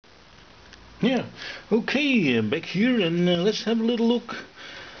Yeah, okay, back here and let's have a little look.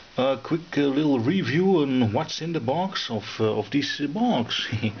 A quick little review on what's in the box of this box.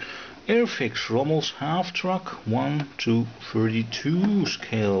 Airfix Rommel's half truck 1 to 32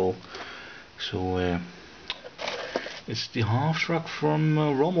 scale. So it's the half truck from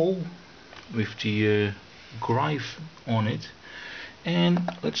Rommel with the drive on it. And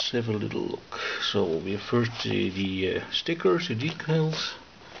let's have a little look. So we have first the stickers, the decals.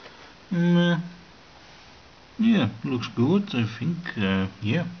 Yeah, looks good, I think.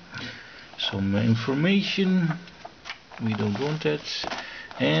 Yeah, some information. We don't want that.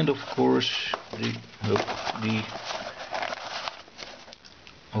 And of course the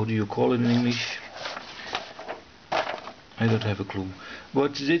how do you call it in English? I don't have a clue.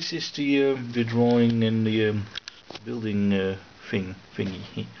 But this is the drawing and the building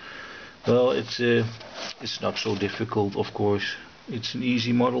thingy. Well, it's not so difficult, of course. It's an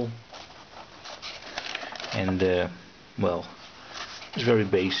easy model. And well, it's very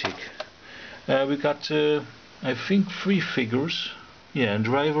basic. We got I think 3 figures, yeah,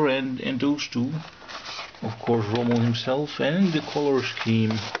 driver and those two, of course Rommel himself, and the color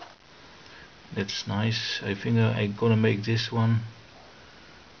scheme. That's nice. I think I'm gonna make this one,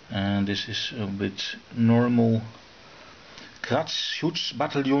 and this is a bit normal.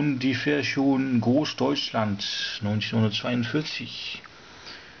 Kratzschutzbataillon Diversion Großdeutschland 1942.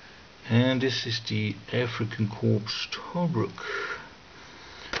 And this is the African Corps Tobruk.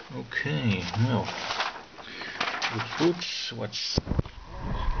 Okay, well, what's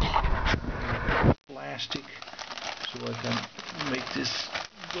plastic, so I can make this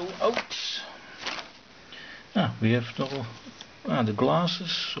go out. We have the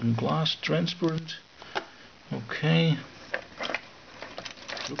glasses, some glass transparent. Okay,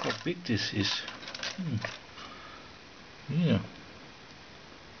 look how big this is. Yeah.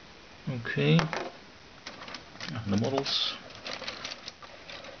 Okay, the models,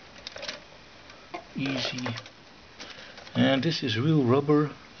 easy, and this is real rubber.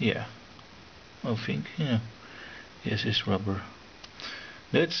 Yeah, I think, yeah, yes, it's rubber.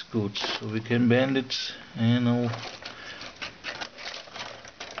 That's good, so we can bend it and all.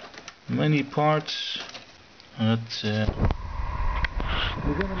 Many parts, but we're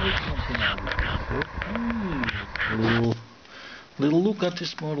gonna make something out of it. Okay, little look at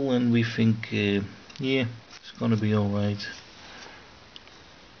this model, and we think yeah, it's gonna be alright.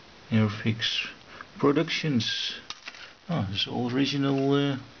 Airfix Productions. It's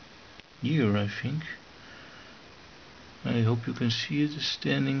original year, I think. I hope you can see it. It's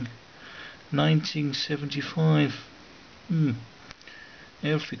standing 1975.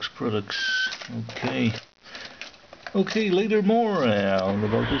 Airfix products. Okay, later more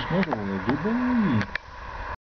about this model. Goodbye.